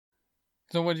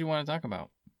So what do you want to talk about?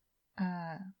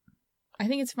 I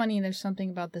think it's funny. There's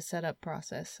something about the setup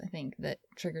process, I think, that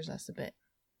triggers us a bit.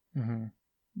 Mm-hmm.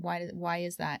 Why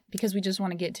is that? Because we just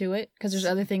want to get to it? Because there's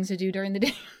other things to do during the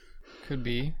day? Could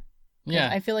be. Yeah.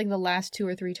 I feel like the last 2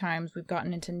 or 3 times we've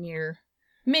gotten into near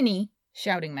mini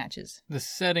shouting matches. The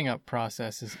setting up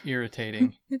process is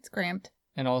irritating. It's cramped.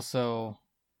 And also,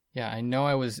 yeah, I know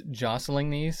I was jostling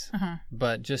these,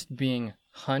 but just being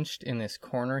hunched in this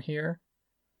corner here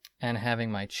and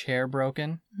having my chair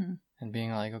broken and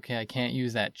being like, okay, I can't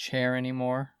use that chair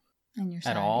anymore. On your at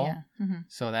side, all. Yeah. Mm-hmm.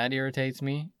 So that irritates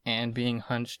me, and being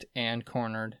hunched and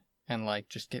cornered and like,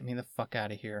 just get me the fuck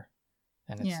out of here.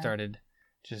 And it started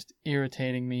just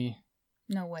irritating me.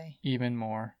 No way. Even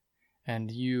more.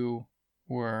 And you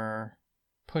were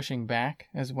pushing back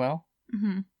as well.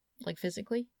 Mm-hmm. Like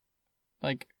physically?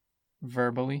 Like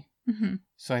verbally. Mm-hmm.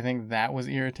 So I think that was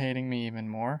irritating me even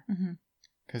more. Mm-hmm.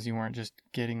 Because you weren't just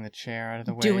getting the chair out of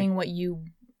the way. Doing what you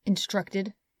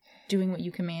instructed. Doing what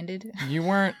you commanded. You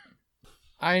weren't.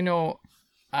 I know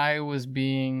I was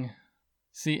being...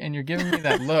 See, and you're giving me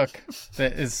that look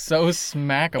that is so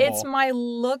smackable. It's my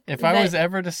look. If I was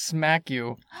ever to smack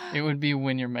you, it would be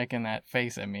when you're making that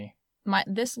face at me.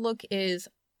 This look is,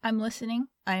 I'm listening.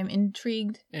 I am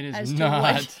intrigued. It is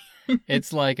not.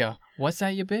 It's like a, what's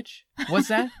that, you bitch? What's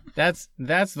that? That's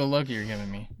the look you're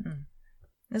giving me.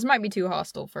 This might be too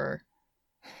hostile for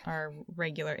our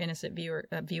regular innocent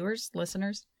viewers,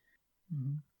 listeners.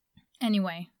 Mm-hmm.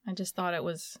 Anyway, I just thought it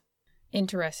was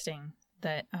interesting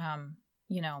that,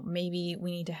 maybe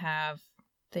we need to have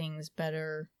things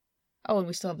better. Oh, and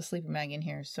we still have the sleeping bag in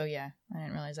here. So, yeah, I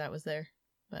didn't realize that was there.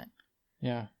 But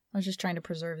yeah, I was just trying to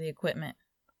preserve the equipment.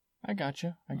 I got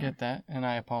you. I get that. And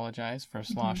I apologize for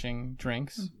sloshing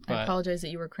drinks. But I apologize that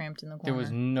you were cramped in the corner. There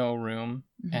was no room,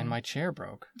 and my chair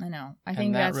broke. I know. I think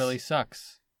and that really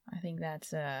sucks. I think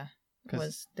that's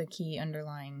was the key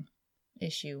underlying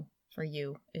issue for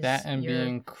you. Is that and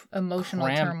being emotional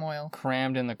turmoil.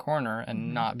 Crammed in the corner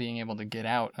and not being able to get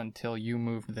out until you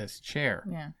moved this chair.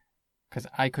 Yeah. Because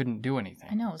I couldn't do anything.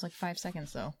 I know. It was like 5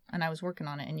 seconds, though. And I was working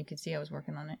on it, and you could see I was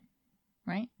working on it.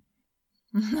 Right?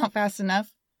 Not fast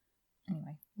enough.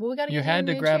 Anyway. Well, we got to. You had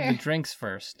to grab the drinks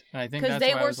first. And I think that's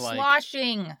why I was like... Because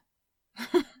they were sloshing.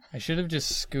 I should have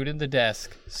just scooted the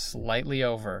desk slightly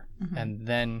over, and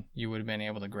then you would have been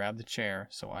able to grab the chair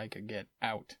so I could get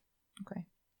out.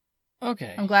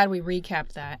 Okay. I'm glad we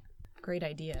recapped that. Great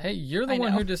idea. Hey, you're the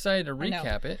one who decided to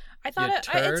recap it. I thought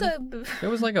it's a... There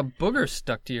was like a booger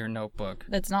stuck to your notebook.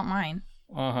 That's not mine.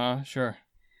 Uh-huh, sure.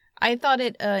 I thought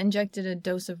it injected a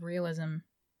dose of realism,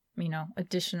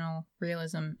 additional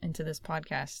realism into this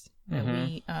podcast. That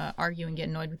we argue and get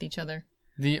annoyed with each other.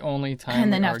 The only time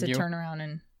and then we have argue? To turn around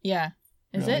and... Yeah.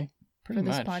 Is really? it? Pretty for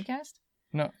this much. podcast?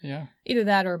 No, yeah. Either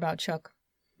that or about Chuck.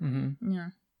 Mm-hmm. Yeah.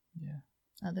 Yeah.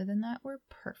 Other than that, we're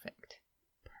perfect.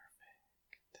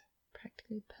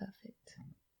 Practically perfect.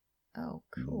 Oh,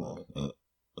 cool.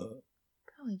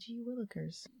 Golly gee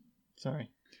willikers.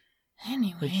 Sorry.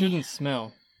 Anyway. It shouldn't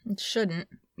smell. It shouldn't.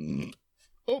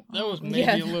 Oh, that was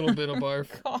maybe a little bit of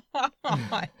barf.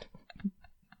 God.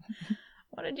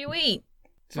 What did you eat?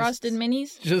 Frosted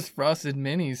Minis? Just Frosted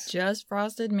Minis. Just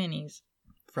Frosted Minis.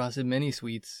 Frosted Mini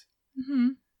Sweets. Mm-hmm.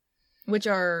 Which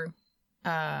are,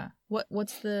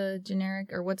 what's the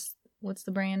generic, or what's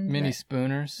the brand? Mini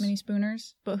Spooners. Mini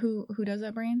Spooners. But who does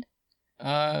that brand?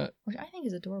 Which I think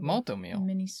is adorable. Malt-O-Meal.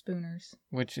 Mini Spooners.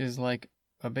 Which is like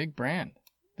a big brand.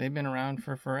 They've been around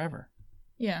for forever.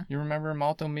 Yeah. You remember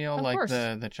Malt-O-Meal, of like course.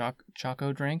 the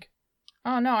Choco drink?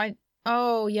 Oh, no,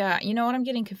 oh, yeah. You know what? I'm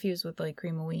getting confused with like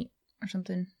Cream of Wheat or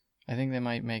something. I think they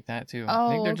might make that too. Oh,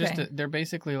 I think they're okay. they're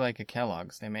basically like a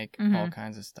Kellogg's. They make all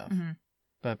kinds of stuff. Mm-hmm.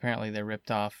 But apparently they ripped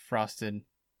off Frosted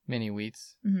Mini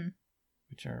Wheats,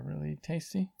 which are really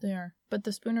tasty. They are. But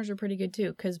the Spooners are pretty good too.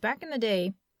 Because back in the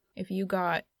day, if you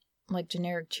got like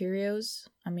generic Cheerios,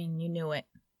 I mean, you knew it.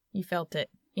 You felt it.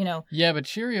 Yeah, but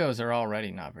Cheerios are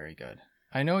already not very good.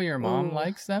 I know your mom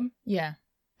likes them. Yeah.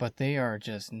 But they are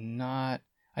just not...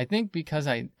 I think because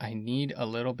I need a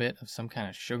little bit of some kind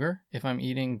of sugar if I'm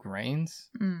eating grains.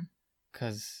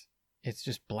 Because it's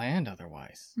just bland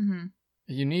otherwise. Mm-hmm.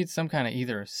 You need some kind of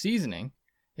either seasoning.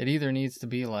 It either needs to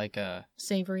be like a...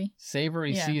 Savory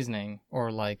seasoning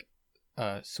or like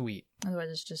sweet. Otherwise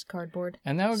it's just cardboard.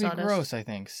 And that would sawdust. Be gross, I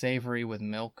think. Savory with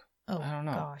milk. Oh, I don't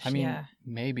know. Gosh, I mean,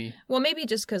 maybe. Well, maybe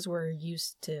just because we're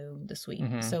used to the sweet.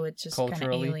 So it's just kind of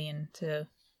alien to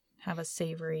have a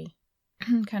savory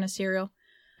kind of cereal.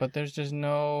 But there's just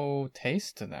no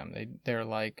taste to them. They're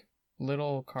like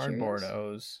little cardboard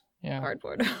O's. Yeah.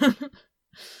 Cardboard.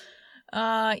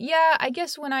 Yeah, I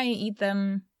guess when I eat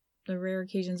them, the rare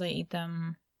occasions I eat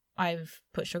them, I've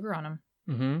put sugar on them.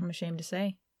 Mm-hmm. I'm ashamed to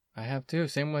say. I have too.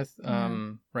 Same with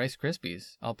Rice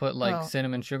Krispies. I'll put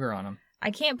cinnamon sugar on them.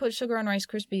 I can't put sugar on Rice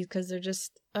Krispies because they're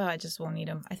just, I just won't eat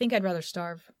them. I think I'd rather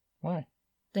starve Why?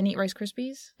 than eat Rice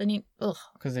Krispies.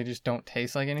 Because they just don't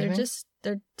taste like anything?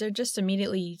 They're just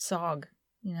immediately sog,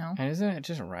 you know? And isn't it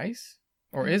just rice?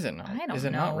 Or is it not? I don't know. Is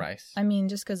it not rice? I mean,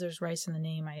 just because there's rice in the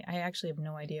name, I actually have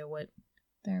no idea what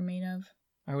they're made of.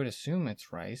 I would assume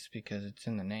it's rice because it's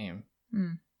in the name.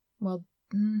 Well,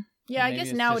 yeah, I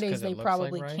guess nowadays they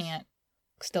probably can't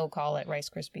still call it Rice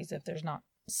Krispies if there's not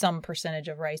some percentage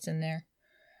of rice in there.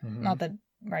 Mm-hmm. Not that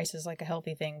rice is like a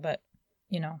healthy thing, but,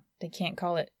 you know, they can't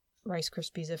call it Rice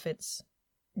Krispies if it's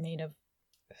made of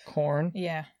corn.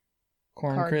 Yeah.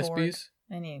 Corn Krispies.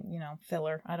 Any, you know,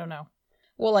 filler. I don't know.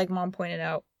 Well, like Mom pointed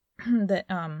out that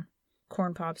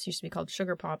corn pops used to be called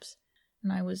sugar pops.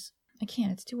 And I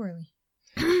can't. It's too early.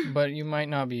 But you might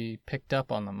not be picked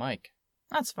up on the mic.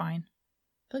 That's fine.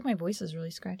 I feel like my voice is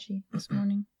really scratchy this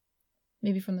morning.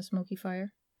 Maybe from the smoky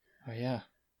fire. Oh, yeah.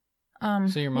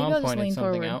 So your mom pointed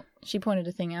something out? She pointed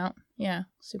a thing out. Yeah.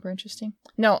 Super interesting.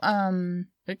 No,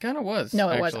 it kind of was. No,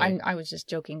 it was. I was just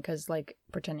joking because, like,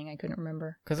 pretending I couldn't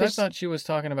remember. Because I thought she was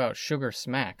talking about Sugar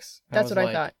Smacks. That's what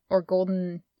I thought. Or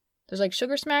golden... There's, like,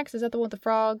 Sugar Smacks. Is that the one with the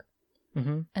frog?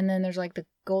 Mm-hmm. And then there's, like, the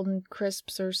Golden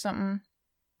Crisps or something.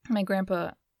 My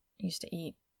grandpa used to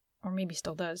eat, or maybe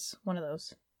still does, one of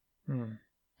those.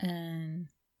 And...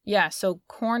 yeah, so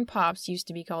corn pops used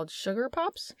to be called sugar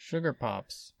pops. Sugar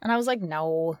pops. And I was like,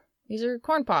 no, these are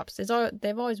corn pops.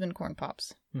 They've always been corn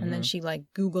pops. Mm-hmm. And then she like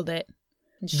Googled it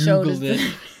and showed us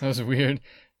it. That was weird.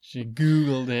 She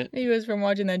Googled it. He was from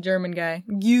watching that German guy.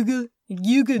 Googled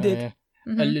it. Yeah.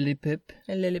 Mm-hmm. A lillipip.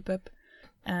 A lillipip.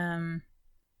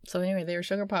 So anyway, they were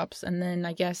sugar pops. And then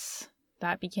I guess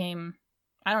that became,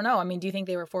 I don't know. I mean, do you think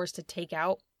they were forced to take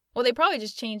out? Well, they probably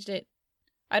just changed it.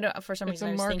 I don't. For some reason,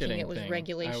 I was thinking it was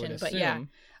regulation, but yeah.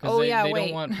 They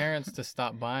don't want parents to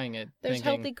stop buying it. There's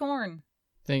healthy corn.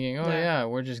 Thinking, yeah,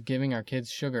 we're just giving our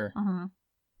kids sugar. Uh-huh.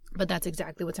 But that's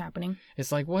exactly what's happening.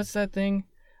 It's like, what's that thing?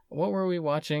 What were we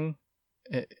watching?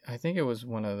 I think it was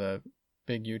one of the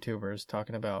big YouTubers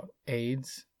talking about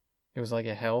AIDS. It was like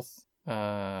a health,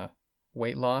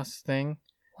 weight loss thing.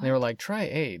 And they were like, try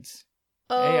AIDS.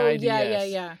 Oh, AIDS.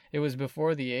 Yeah. It was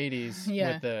before the 80s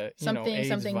with the AIDS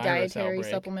something virus dietary outbreak.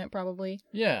 Supplement probably.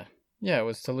 Yeah, it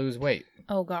was to lose weight.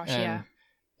 Oh gosh, yeah.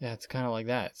 Yeah, it's kind of like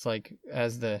that. It's like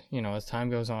as time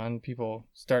goes on, people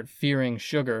start fearing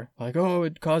sugar. Like, oh,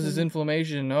 it causes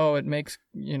inflammation. Oh, it makes,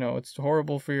 it's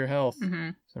horrible for your health.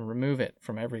 Mm-hmm. So remove it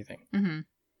from everything. Mm-hmm.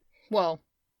 Well,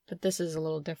 but this is a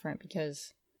little different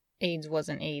because AIDS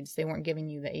wasn't AIDS. They weren't giving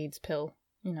you the AIDS pill,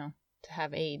 to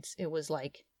have AIDS. It was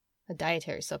like a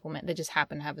dietary supplement that just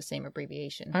happened to have the same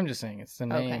abbreviation. I'm just saying it's the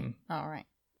name. Okay. All right.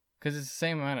 Because it's the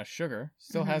same amount of sugar.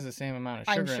 Still has the same amount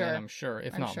of sugar in it, I'm sure,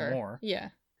 if not more. Yeah.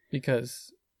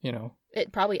 Because,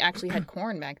 it probably actually had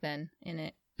corn back then in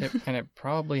it. And it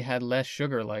probably had less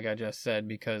sugar, like I just said,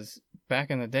 because back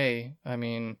in the day, I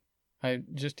mean,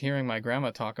 just hearing my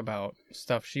grandma talk about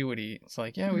stuff she would eat, it's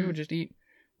like, we would just eat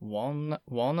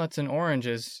walnuts and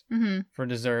oranges for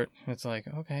dessert. It's like,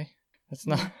 okay, that's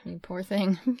not... You poor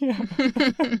thing.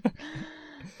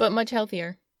 But much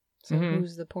healthier. So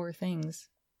who's the poor things?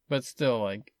 But still,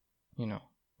 like,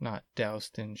 not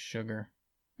doused in sugar.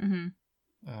 Mm-hmm.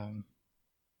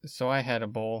 So I had a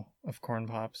bowl of corn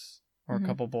pops, or a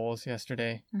couple bowls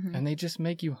yesterday, and they just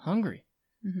make you hungry.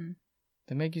 Mm-hmm.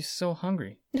 They make you so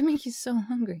hungry. They make you so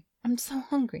hungry. I'm so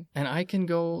hungry. And I can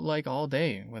go like all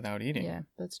day without eating. Yeah,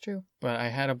 that's true. But I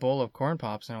had a bowl of corn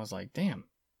pops and I was like, damn,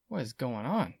 what is going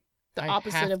on? The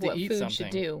opposite of what food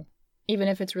should do. Even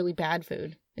if it's really bad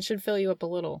food. It should fill you up a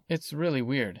little. It's really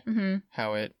weird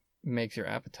how it makes your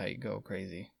appetite go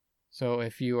crazy. So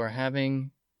if you are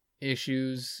having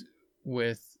issues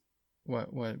with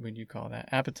what would you call that?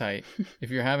 Appetite.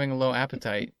 If you're having a low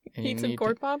appetite and you eat some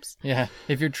corn pops? Yeah.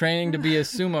 If you're training to be a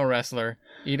sumo wrestler,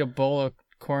 eat a bowl of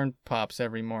corn pops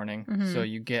every morning so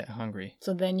you get hungry.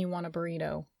 So then you want a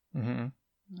burrito. Mm-hmm.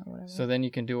 Or whatever. So then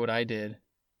you can do what I did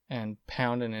and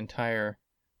pound an entire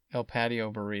El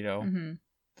Patio burrito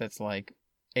that's like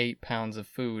 8 pounds of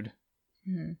food.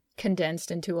 Mm-hmm.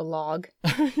 Condensed into a log.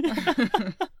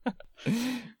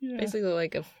 Basically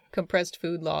like a compressed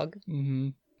food log. Mm-hmm.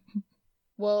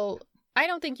 Well, I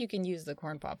don't think you can use the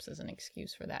corn pops as an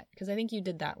excuse for that, because I think you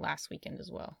did that last weekend as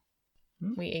well.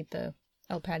 We ate the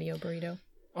El Patio burrito.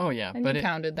 Oh, yeah. And you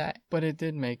pounded that. But it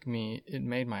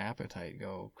made my appetite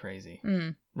go crazy.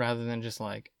 Rather than just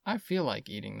like, I feel like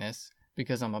eating this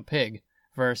because I'm a pig,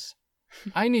 versus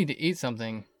I need to eat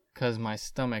something because my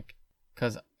stomach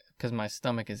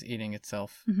is eating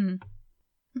itself.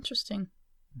 Interesting.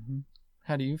 Mm-hmm.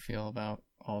 How do you feel about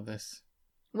all this?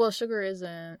 Well, sugar is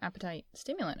an appetite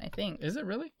stimulant, I think. Is it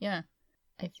really? Yeah,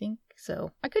 I think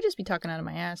so. I could just be talking out of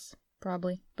my ass,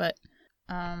 probably, but...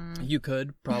 You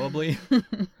could, probably.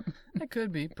 I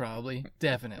could be, probably.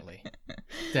 Definitely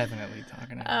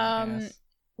talking out of my ass.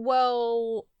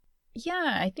 Well,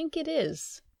 yeah, I think it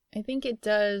is. I think it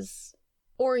does.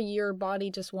 Or your body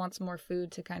just wants more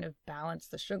food to kind of balance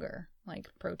the sugar, like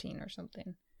protein or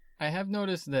something. I have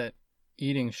noticed that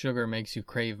eating sugar makes you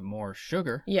crave more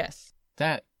sugar. Yes.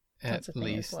 That's at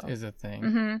least is a thing.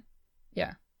 Mm-hmm.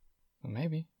 Yeah. Well,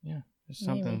 maybe. Yeah. There's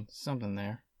something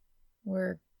there.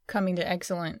 We're coming to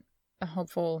excellent,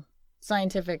 hopeful,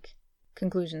 scientific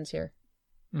conclusions here.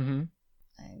 Mm-hmm.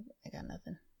 I got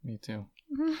nothing. Me too.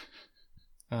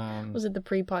 Was it the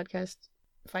pre-podcast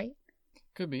fight?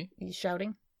 Could be. You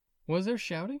shouting? Was there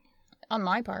shouting? On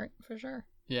my part, for sure.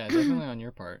 Yeah, definitely on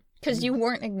your part. Because you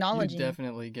weren't acknowledging. You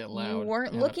definitely get loud. You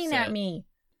weren't looking at me.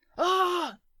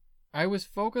 Ah! I was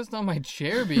focused on my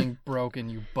chair being broken,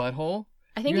 you butthole.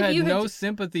 I think you had no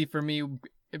sympathy for me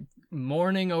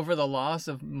mourning over the loss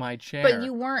of my chair. But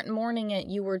you weren't mourning it.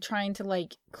 You were trying to,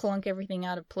 like, clunk everything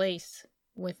out of place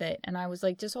with it. And I was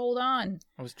like, just hold on.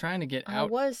 I was trying to get out. I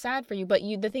was sad for you. But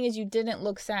the thing is, you didn't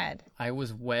look sad. I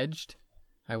was wedged.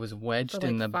 For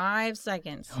like 5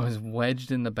 seconds. I was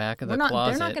wedged in the back of the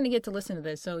closet. They're not going to get to listen to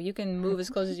this, so you can move as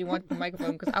close as you want to the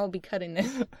microphone, because I will be cutting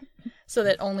this so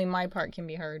that only my part can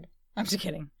be heard. I'm just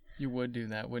kidding. You would do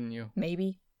that, wouldn't you?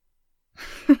 Maybe.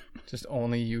 Just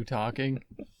only you talking?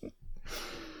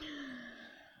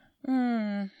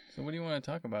 So what do you want to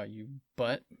talk about, you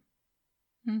butt?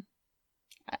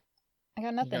 I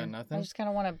got nothing. You got nothing? I just kind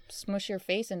of want to smush your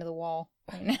face into the wall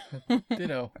right now.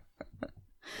 Ditto.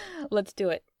 Let's do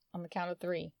it on the count of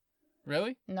 3.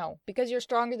 Really? No, because you're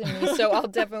stronger than me, so I'll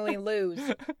definitely lose.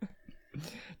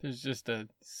 There's just a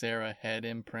Sarah head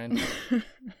imprint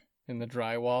in the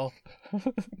drywall.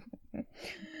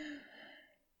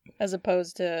 As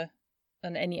opposed to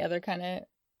any other kind of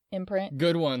imprint.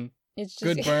 Good one. It's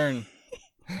just good burn.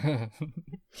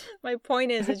 My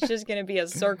point is, it's just going to be a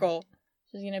circle.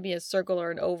 It's just going to be a circle or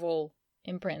an oval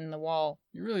imprint in the wall.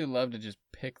 You really love to just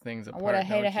pick things apart. What I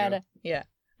hate had a... Yeah,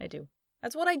 I do.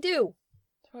 That's what I do.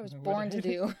 That's what I was born to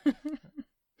do.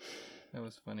 That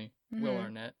was funny. Mm-hmm. Will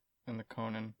Arnett and the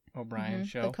Conan O'Brien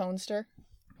show. The Conester.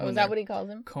 Oh, is that what he calls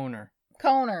him? Coner.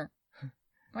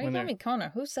 Why do you call me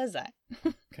Coner? Who says that?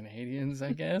 Canadians,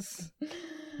 I guess.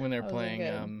 When they're playing...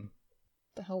 What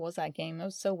the hell was that game? That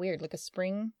was so weird. Like a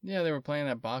spring? Yeah, they were playing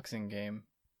that boxing game.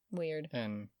 Weird.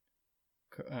 And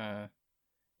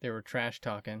they were trash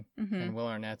talking. Mm-hmm. And Will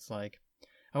Arnett's like,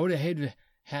 I would have hated to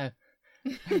have...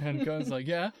 And Conan's like,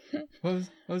 yeah? What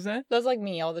was that? That's like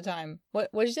me all the time.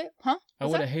 What did you say? Huh? I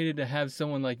would have hated to have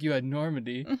someone like you at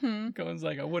Normandy. Mm-hmm. Conan's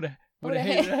like, I would have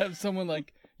hated to have someone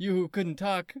like you who couldn't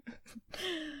talk.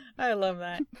 I love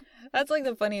that. That's like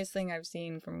the funniest thing I've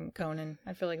seen from Conan.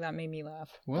 I feel like that made me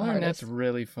laugh. Will Arnett's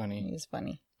really funny. He's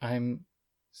funny. I'm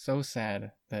so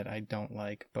sad that I don't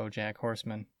like BoJack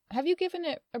Horseman. Have you given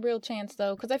it a real chance,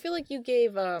 though? Because I feel like you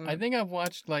gave... I think I've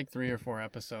watched like 3 or 4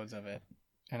 episodes of it.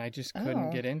 And I just couldn't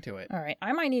get into it. All right.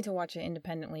 I might need to watch it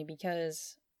independently,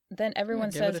 because then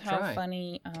everyone says how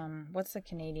funny... what's the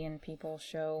Canadian people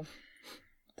show?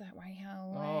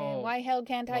 Why hell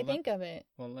can't I think of it?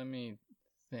 Well, let me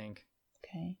think.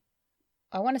 Okay.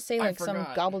 I want to say like some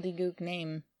gobbledygook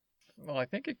name. Well, I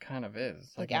think it kind of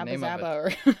is. Like Abba Zaba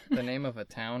or... the name of a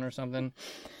town or something.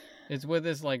 It's with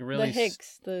this like really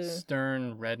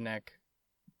stern redneck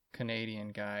Canadian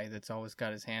guy that's always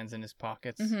got his hands in his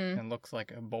pockets and looks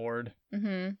like a bored. Mm-hmm.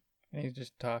 And he's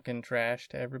just talking trash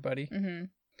to everybody. Mm-hmm.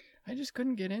 I just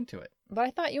couldn't get into it. But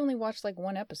I thought you only watched like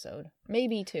 1 episode.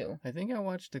 Maybe 2. I think I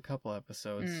watched a couple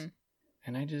episodes.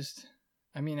 And I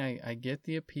get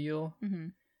the appeal,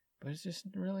 but it's just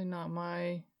really not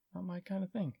my kind of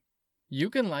thing. You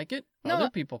can like it. No, other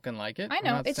people can like it. I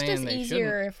know. It's just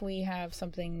easier if we have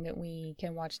something that we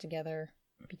can watch together,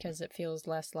 because it feels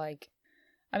less like...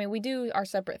 I mean, we do our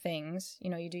separate things. You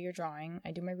know, you do your drawing,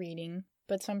 I do my reading.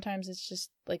 But sometimes it's just,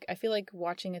 like, I feel like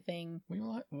watching a thing,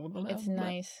 it's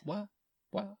nice. What?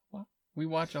 We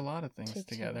watch a lot of things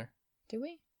together. Do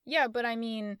we? Yeah, but I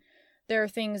mean, there are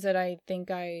things that I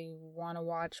think I want to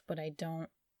watch, but I don't,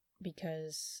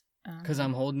 because... Because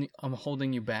I'm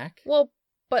holding you back? Well,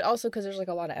 but also because there's, like,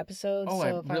 a lot of episodes. Oh,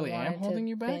 so I really am holding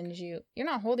you back? You're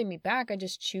not holding me back. I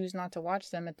just choose not to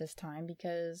watch them at this time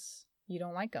because you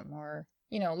don't like them, or...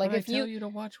 You know, like if I tell you to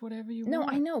watch whatever you want. No,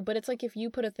 I know, but it's like if you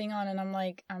put a thing on and I'm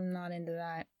like, I'm not into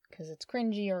that because it's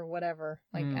cringy or whatever.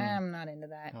 Like, I'm not into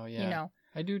that. Oh, yeah. You know.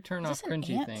 I do turn off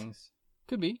cringy things.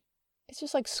 Could be. It's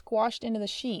just like squashed into the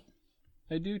sheet.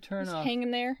 I do turn Just off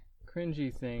hanging there.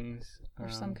 cringy things. Or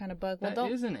some kind of bug. That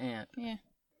is an ant. Yeah.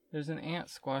 There's an ant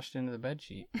squashed into the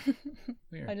bedsheet.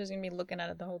 Weird. I'm just going to be looking at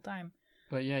it the whole time.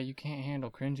 But yeah, you can't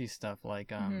handle cringy stuff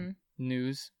like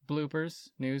news bloopers,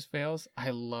 news fails. I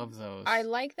love those. I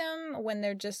like them when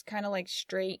they're just kind of like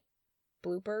straight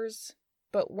bloopers.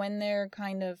 But when they're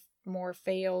kind of more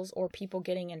fails or people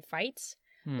getting in fights,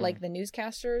 like the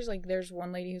newscasters, like there's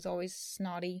one lady who's always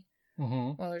snotty.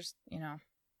 Well, there's,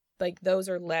 like those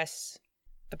are less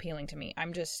appealing to me.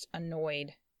 I'm just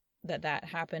annoyed that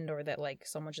happened or that like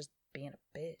someone's just being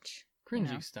a bitch.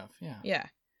 Cringy stuff, yeah. Yeah.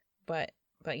 But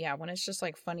yeah, when it's just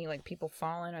like funny, like people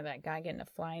falling or that guy getting a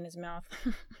fly in his mouth.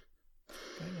 Guy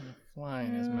getting a fly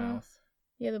in his mouth.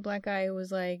 Yeah, the black guy who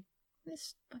was like,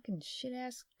 this fucking shit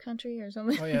ass country or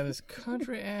something. Oh yeah, this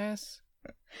country ass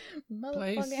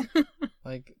place.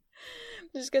 Like,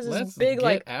 just because this big get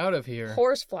like out of here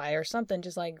horsefly or something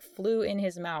just like flew in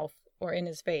his mouth or in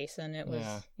his face, and it was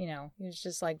he was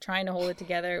just like trying to hold it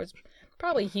together. It was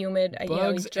probably humid.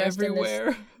 Bugs he's dressed everywhere.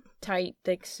 in this tight,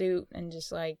 thick suit and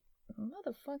just like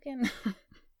motherfucking.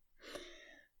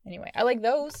 Anyway, I like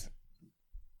those.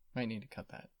 Might need to cut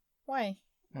that. Why?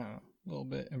 I don't know. A little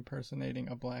bit impersonating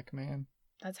a black man.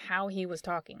 That's how he was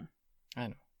talking. I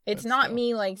know. It's not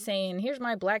me like saying, "Here's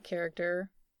my black character."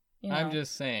 I'm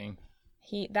just saying.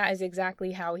 That is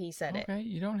exactly how he said it. Okay,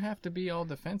 you don't have to be all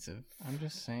defensive. I'm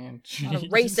just saying. Not a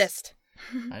racist.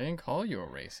 I didn't call you a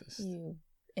racist. You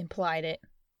implied it.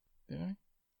 Did I?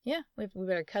 Yeah, we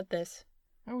better cut this.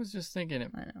 I was just thinking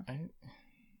it. I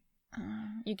know.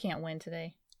 You can't win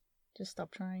today. Just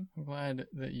stop trying. I'm glad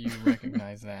that you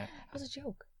recognize that. That was a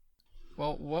joke.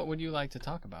 Well, what would you like to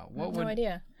talk about? I have no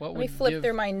idea. Let me flip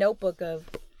through my notebook of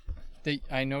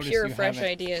I noticed pure, fresh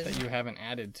ideas that you haven't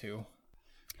added to.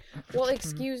 Well,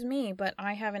 excuse me, but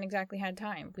I haven't exactly had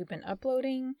time. We've been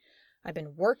uploading. I've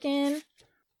been working.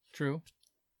 True.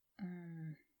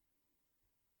 I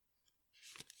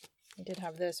did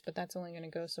have this, but that's only going to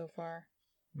go so far.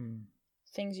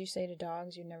 Things you say to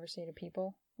dogs you never say to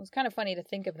people. It was kind of funny to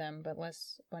think of them, but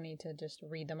less funny to just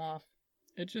read them off.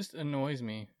 It just annoys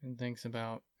me and thinks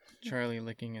about Charlie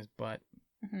licking his butt.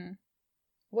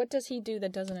 What does he do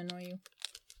that doesn't annoy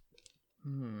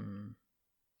you?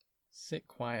 Sit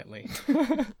quietly.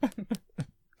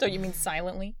 So you mean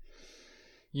silently?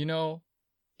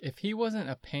 If he wasn't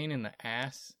a pain in the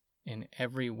ass in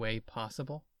every way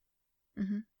possible.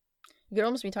 You could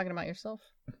almost be talking about yourself.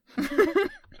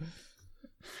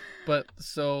 But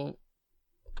so,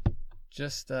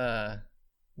 just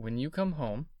when you come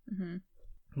home.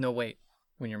 No, wait.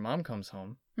 When your mom comes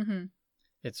home,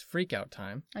 it's freak out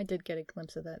time. I did get a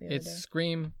glimpse of that the other day. It's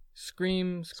scream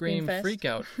freak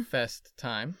out fest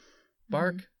time.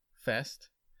 Bark fest.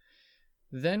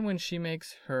 Then when she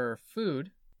makes her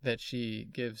food that she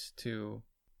gives to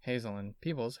Hazel and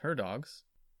Peebles, her dogs,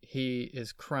 he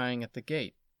is crying at the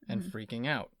gate and freaking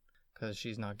out because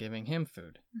she's not giving him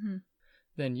food.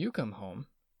 Then you come home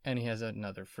and he has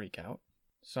another freak out.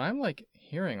 So I'm like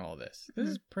hearing all this. This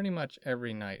is pretty much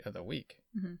every night of the week.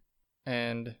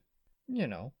 And,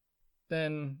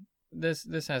 then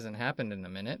this hasn't happened in a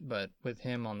minute, but with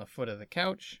him on the foot of the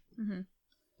couch,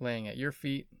 laying at your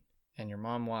feet, and your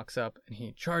mom walks up and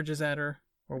he charges at her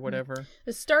or whatever.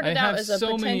 This started out as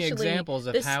many examples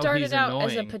of how he's annoying. This started out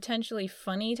as a potentially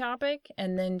funny topic,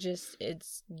 and then just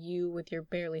it's you with your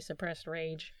barely suppressed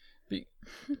rage.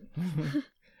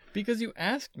 Because you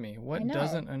asked me what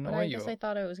doesn't annoy you. I guess I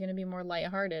thought it was going to be more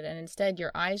lighthearted, and instead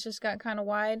your eyes just got kind of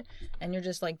wide, and you're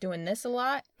just like doing this a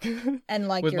lot, and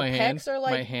like your pecs are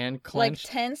like my hand clenched,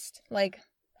 like tensed, like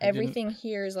everything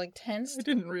here is like tensed. I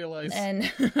didn't realize, and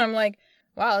I'm like,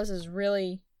 wow, this is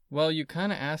really. Well, you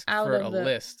kind of asked for a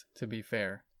list. To be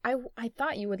fair, I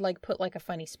thought you would like put like a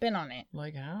funny spin on it.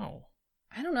 Like how?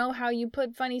 I don't know how you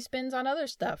put funny spins on other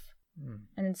stuff.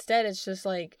 And instead, it's just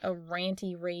like a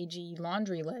ranty, ragey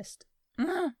laundry list.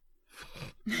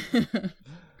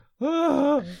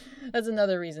 That's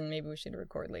another reason maybe we should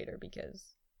record later,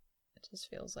 because it just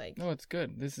feels like... No, it's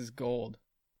good. This is gold.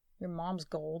 Your mom's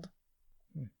gold.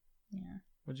 Yeah.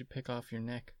 What'd you pick off your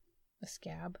neck? A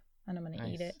scab. And I'm going to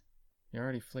eat it. You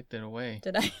already flicked it away.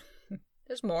 Did I?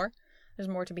 There's more. There's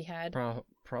more to be had.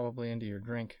 Probably into your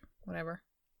drink. Whatever.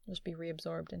 Just be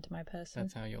reabsorbed into my piss.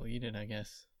 That's how you'll eat it, I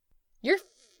guess. You're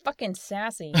fucking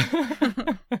sassy.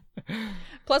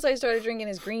 Plus, I started drinking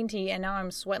his green tea, and now I'm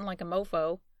sweating like a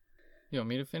mofo. You want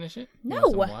me to finish it? No. You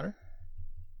want some water?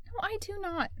 No, I do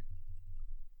not.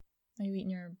 Are you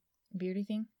eating your beardy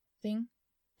thing? Thing?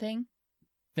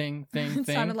 It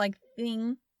sounded like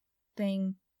thing.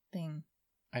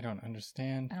 I don't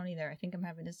understand. I don't either. I think I'm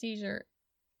having a seizure.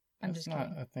 I'm just kidding.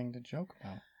 That's not a thing to joke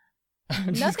about.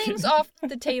 Nothing's off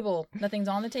the table. Nothing's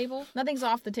on the table. Nothing's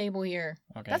off the table here.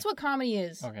 Okay. That's what comedy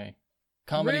is. Okay.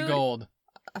 Comedy Rude, gold.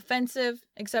 Offensive,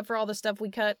 except for all the stuff we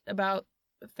cut about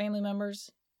family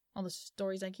members. All the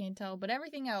stories I can't tell. But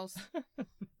everything else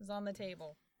is on the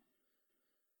table.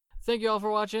 Thank you all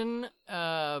for watching.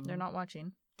 They're not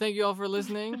watching. Thank you all for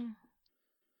listening.